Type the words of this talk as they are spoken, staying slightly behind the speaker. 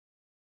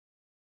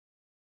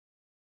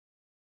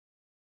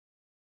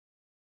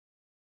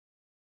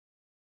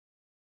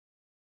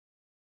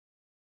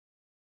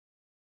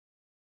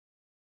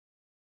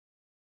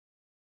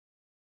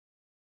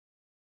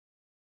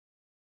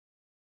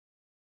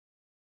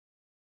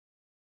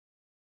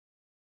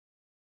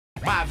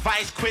My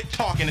advice, quit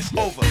talking, it's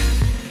over.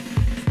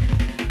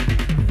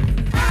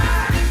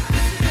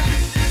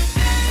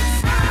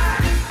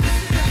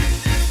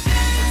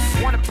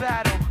 Wanna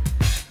battle?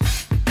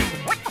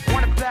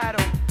 Wanna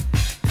battle?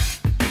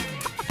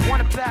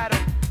 Wanna battle?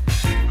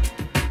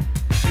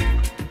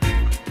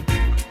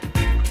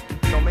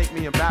 Don't make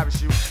me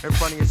embarrass you in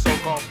front of your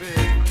so-called peers.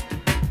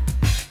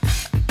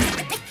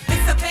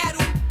 It's a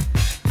battle.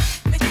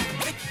 It's a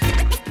battle.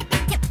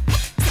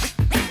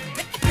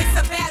 It's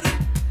a battle.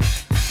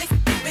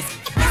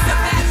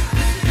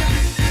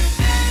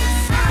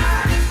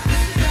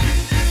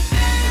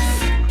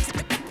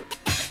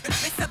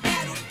 It's a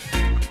battle.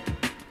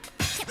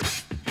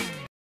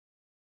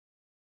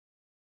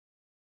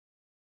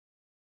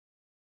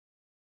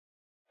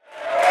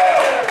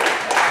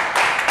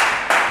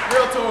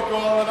 Real Talk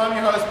Gauntlet, I'm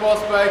your host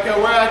Boss Baker.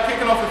 We're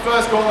kicking off the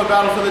first Gauntlet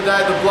battle for the day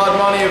at the Blood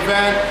Money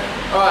event.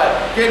 Alright,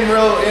 getting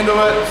real into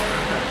it.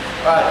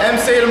 Alright,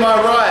 MC to my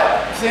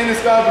right. I've seen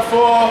this guy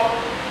before.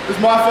 This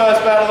is my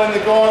first battle in the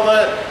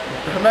Gauntlet.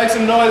 Make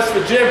some noise for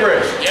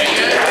Jiberish. Yeah,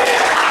 yeah.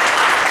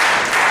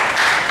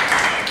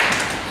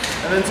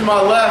 And then to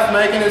my left,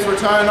 making his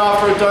return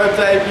after a dope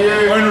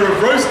debut. Owner of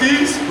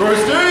Roasties.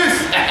 Roasties!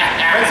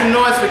 Make some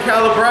noise for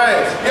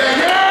CalabrayZ. Yeah,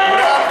 yeah.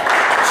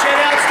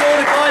 Shout outs to all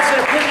the guys that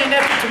are putting in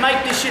effort to make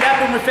this shit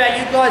happen. Without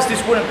you guys,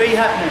 this wouldn't be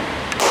happening.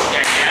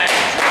 Yeah, yeah.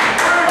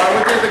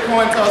 We did the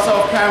coin toss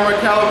off camera.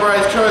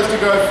 CalabrayZ chose to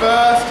go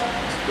first.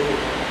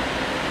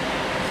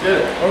 Did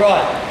it.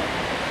 Alright,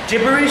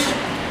 Jiberish,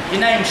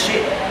 your name's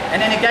shit. And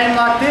in a game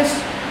like this,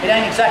 it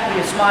ain't exactly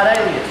a smart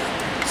alias.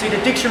 See,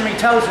 the dictionary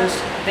tells us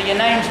that your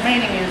name's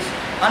meaning is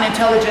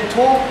unintelligent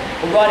talk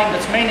or writing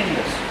that's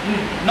meaningless.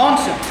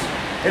 Nonsense.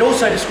 It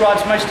also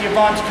describes most of your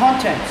rhyme's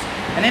contents.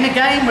 And in a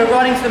game where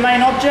writing's the main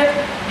object,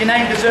 your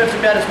name deserves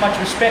about as much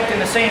respect in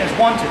the scene as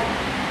wanted.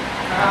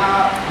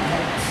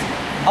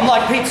 I'm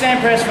like Pete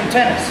Sampras from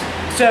tennis.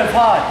 Serve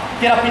hard,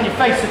 get up in your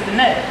face at the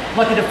net,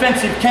 like a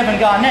defensive Kevin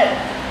Garnett.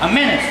 A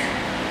menace.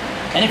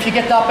 And if you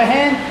get the upper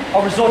hand,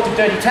 I'll resort to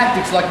dirty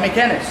tactics like Mick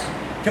Ennis.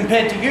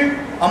 Compared to you,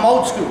 I'm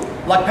old school,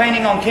 like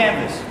painting on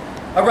canvas.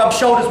 I rub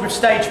shoulders with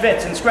stage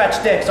vets and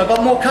scratch decks. I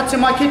got more cuts in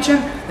my kitchen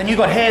than you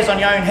got hairs on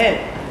your own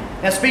head.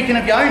 Now speaking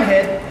of your own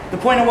head, the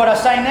point of what I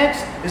say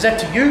next is that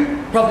to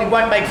you, probably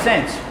won't make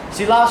sense.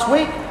 See, last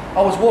week,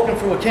 I was walking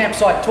through a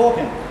campsite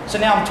talking, so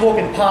now I'm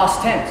talking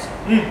past tense.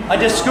 I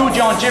just schooled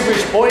you on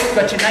Jiberish, boys,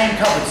 got your name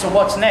covered, so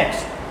what's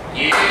next?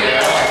 Yeah.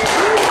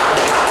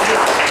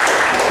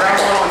 Round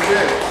one on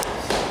Jib.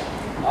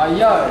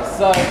 Yo,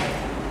 so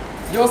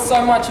you're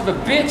so much of a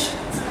bitch,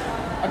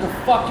 I could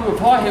fuck you with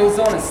high heels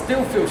on and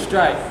still feel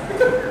straight.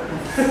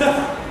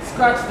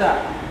 Scratch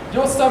that.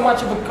 You're so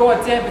much of a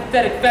goddamn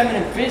pathetic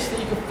feminine bitch that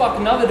you could fuck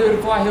another dude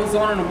with high heels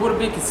on and it would have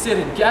been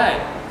considered gay.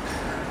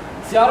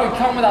 See, I don't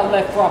come with that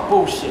left right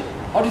bullshit.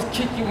 I'll just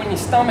kick you in your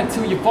stomach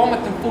till you vomit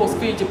and force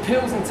feed your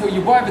pills until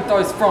you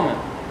overdose from it.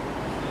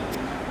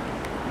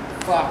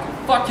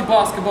 Fuck your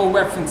basketball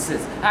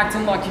references,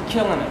 acting like you're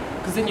killing it.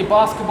 Cause in your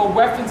basketball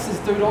references,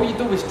 dude, all you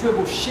do is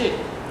dribble shit.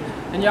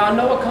 And yeah, I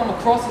know I come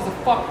across as a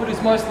fuckwit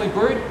who's mostly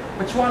rude,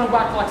 but trying to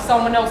act like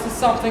someone else is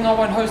something I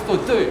won't host or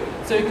do.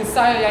 So you can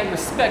say I ain't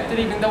respected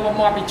even though it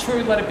might be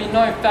true, let it be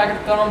known,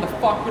 faggot, that I'm the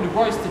fuckwit who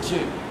roasted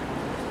you.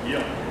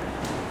 Yeah.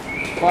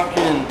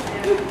 Fucking...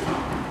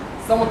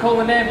 Someone call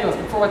an ambulance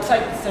before I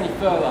take this any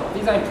further.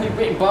 These ain't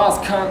pre-written bars,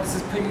 cunt, this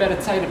is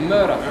premeditated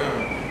murder.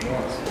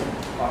 Nice.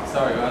 Fuck,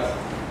 sorry guys.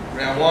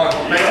 Round one.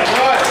 Make some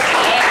noise.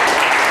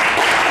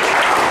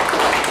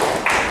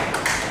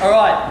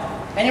 Alright,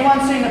 anyone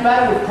seen the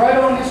battle with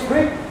Proto in this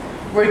group?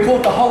 Where he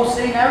called the whole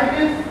scene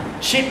arrogant?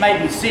 Shit made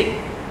me sick.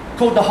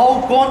 Called the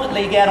whole Gauntlet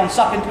League out on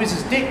sucking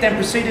Twizz's dick, then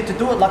proceeded to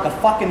do it like a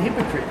fucking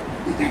hypocrite.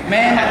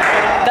 Man,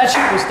 that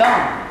shit was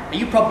dumb. And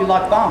you probably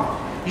like bum.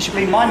 You should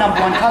be my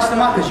 #1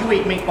 customer because you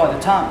eat meat by the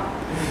ton.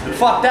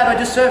 Fuck that, I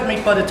just serve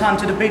meat by the ton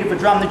to the beat of a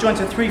drum. The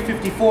joint's at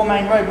 354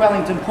 Main Road,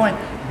 Wellington Point.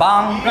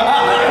 Bung.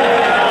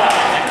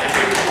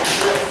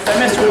 Don't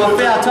mess with my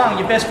foul tongue,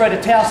 you best throw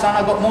the towel, son.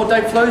 I got more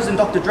dope flows than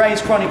Dr.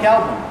 Dre's Chronic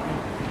album.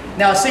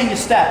 Now I've seen your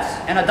stats,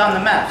 and I've done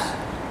the maths,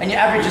 and your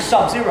average is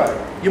sub-0.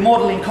 You're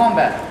mortal in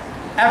combat.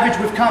 Average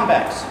with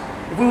comebacks.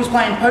 If we was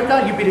playing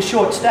poker, you'd be the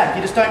short stack.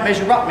 You just don't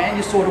measure up, man,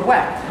 you're sort of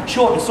whack.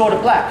 Short and sort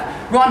of black.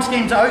 Rhyme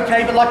schemes are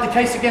okay, but like the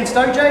case against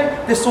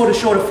OJ, they're sort of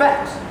short of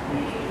facts.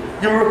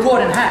 You're a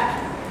recording hack.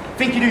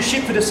 Think you do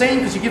shit for the scene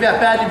because you give out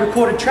badly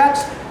recorded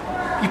tracks?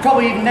 You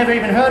probably never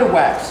even heard of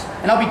wax.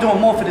 And I'll be doing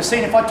more for the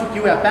scene if I took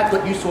you out back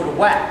like you sort of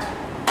whacked.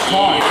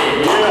 Fine.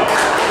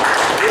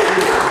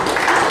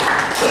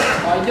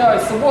 Yo,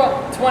 so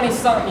what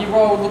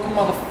 20-something-year-old looking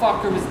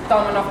motherfucker is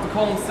dumb enough to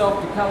call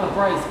himself the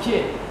CalabrayZ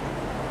kid?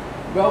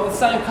 Well, the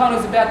same cunt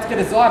who's about to get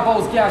his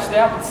eyeballs gouged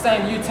out with the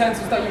same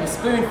utensils that you were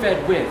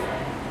spoon-fed with.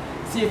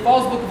 See, if I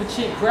was looking for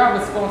cheap crowd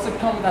response, I'd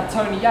come with that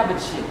Tony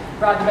Abbott shit.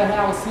 Brag about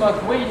how I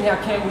smoke weed and how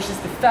Cam was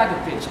just a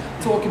faggot bitch.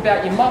 Talk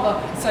about your mother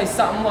and say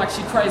something like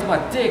she crazed my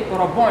dick, but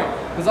I won't.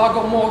 Because I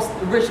got more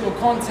original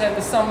content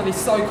than some of these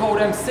so-called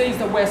MCs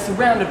that we're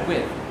surrounded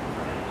with.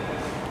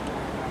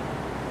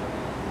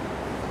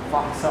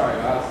 Fuck, sorry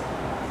guys.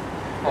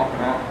 Fucking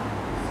hell.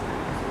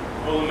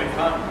 Call him a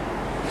cunt.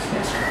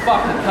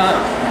 Fucking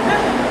cunt.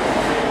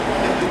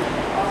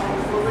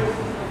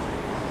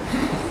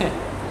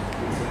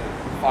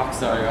 Fuck,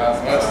 sorry guys.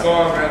 Last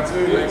time, round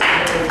 2, next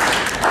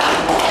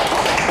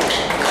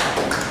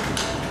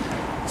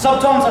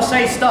Sometimes I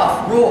say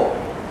stuff, raw,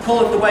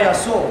 call it the way I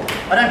saw.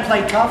 I don't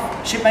play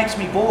tough, shit makes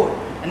me bored.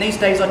 And these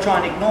days I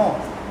try and ignore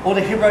all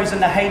the heroes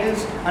and the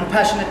haters,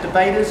 unpassionate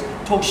debaters,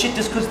 talk shit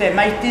just cause their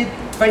mate did.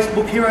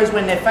 Facebook heroes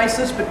when they're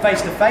faceless, but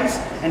face to face,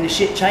 and the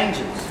shit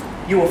changes.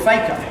 You a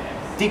faker.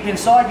 Deep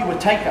inside, you a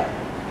taker.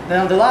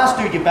 Then on the last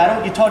dude you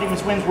battled, you told him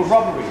his wins were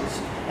robberies.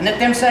 And at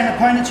them same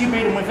opponents, you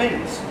beat him with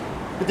ease.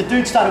 But the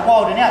dude started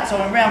wilding out,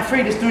 so in round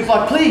 3, this dude's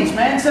like, please,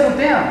 man, settle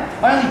down.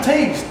 I only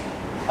teased.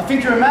 I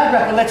think you're a mad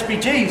rapper, let's be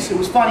G's. It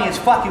was funny as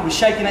fuck, he was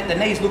shaking at the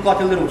knees, looked like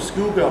a little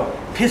schoolgirl,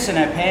 pissing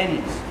her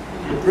panties.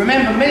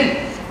 Remember me,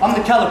 I'm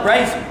the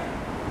CalabrayZ.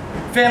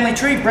 Family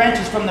tree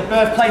branches from the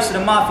birthplace of the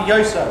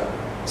mafioso.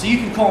 So you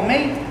can call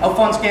me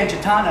Alphonse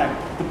Gangitano,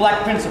 the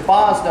Black Prince of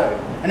Bars though.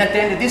 And at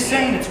the end of this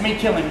scene, it's me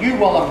killing you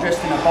while I'm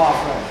dressed in a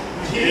bathrobe.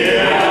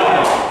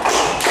 Yeah!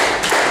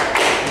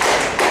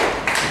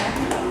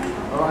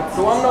 Alright,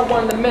 so I'm not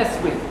one to mess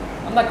with.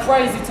 I'm that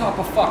crazy type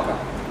of fucker.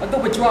 I do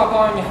a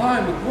drive-by on your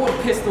home with water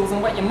pistols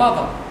and wet your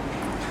mother.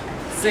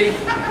 See?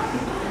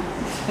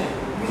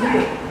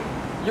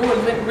 You're a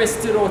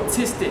limp-wristed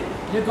autistic.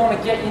 You're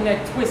gonna get your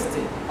neck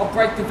twisted. I'll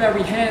break the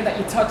very hand that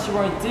you touch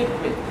your own dick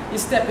with. You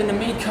step into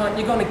me, cunt,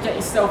 you're gonna get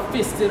yourself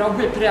fisted. I'll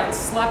rip it out and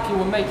slap you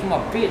and make you my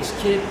bitch,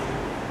 kid.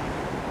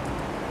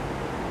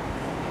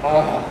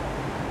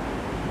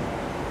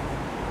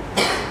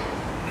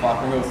 Fuck,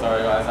 I'm real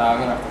sorry guys. I'm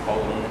gonna have to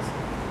hold on this.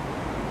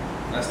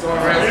 Last time,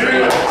 round 3.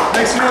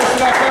 Next one, for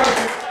that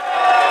penalty.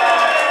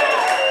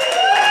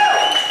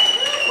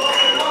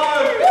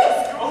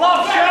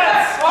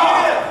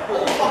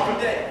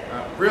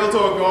 Real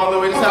talk,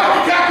 Gauntlet, we just had...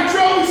 You can't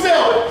control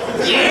yourself!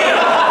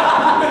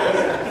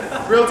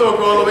 Yeah! Real talk,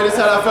 Gauntlet, we just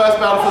had our first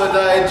battle for the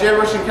day,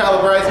 Jiberish and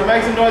CalabrayZ. So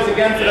make some noise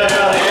again for that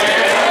battle.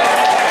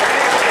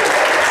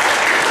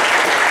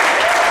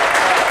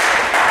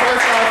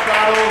 First half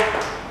battle,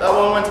 that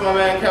one went to my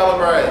man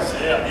CalabrayZ.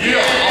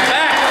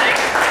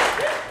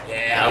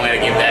 Yeah, I'm going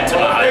to give that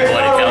to my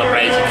homeboy,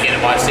 CalabrayZ kid.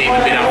 It might seem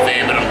a bit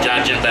unfair, but I'm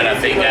judging, but I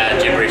think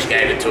Jiberish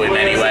gave it to him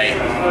anyway.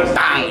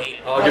 Bang!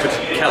 I'll give it to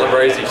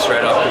CalabrayZ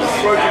straight up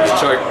because his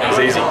choke is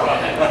easy.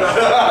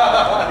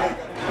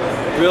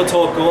 Real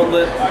talk,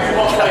 Gauntlet.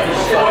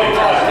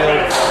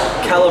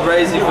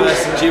 CalabrayZ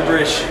versus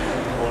Jiberish.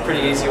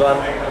 Pretty easy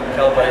one.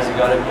 CalabrayZ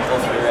got him all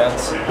 3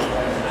 rounds.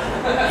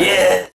 Yeah!